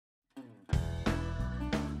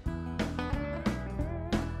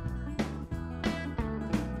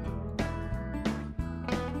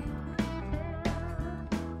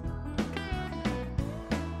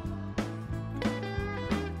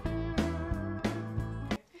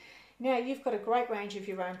Now you've got a great range of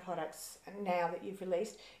your own products now that you've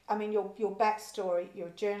released. I mean, your backstory, you're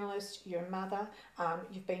a journalist, you're a mother,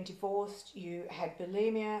 you've been divorced, you had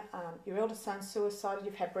bulimia, your eldest son's suicidal,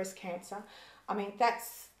 you've had breast cancer. I mean,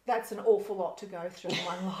 that's an awful lot to go through in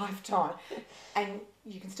one lifetime. And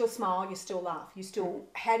you can still smile, you still laugh,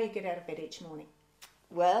 how do you get out of bed each morning?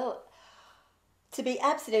 Well, to be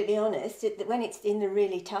absolutely honest, when it's in the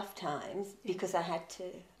really tough times, because I had to.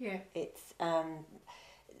 Yeah. It's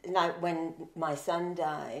like when my son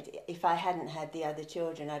died, if I hadn't had the other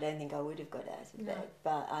children, I don't think I would have got out of bed.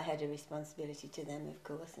 But I had a responsibility to them, of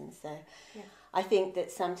course, and so I think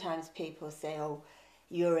that sometimes people say, "Oh,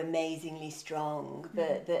 you're amazingly strong,"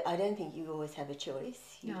 but I don't think you always have a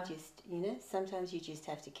choice. You just, sometimes you just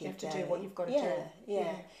have to keep going. You have to do what you've got to do.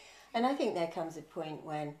 Yeah. And I think there comes a point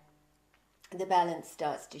when the balance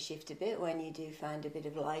starts to shift a bit, when you do find a bit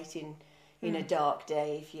of light in a dark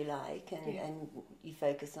day, if you like, and you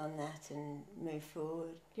focus on that and move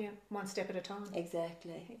forward. Yeah, one step at a time.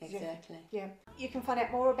 Exactly. Yeah. You can find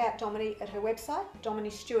out more about Domini at her website,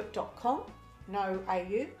 doministuart.com. No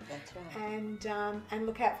AU. That's right. And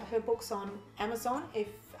look out for her books on Amazon if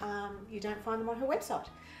you don't find them on her website.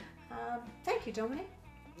 Thank you, Domini.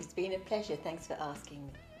 It's been a pleasure. Thanks for asking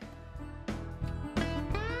me.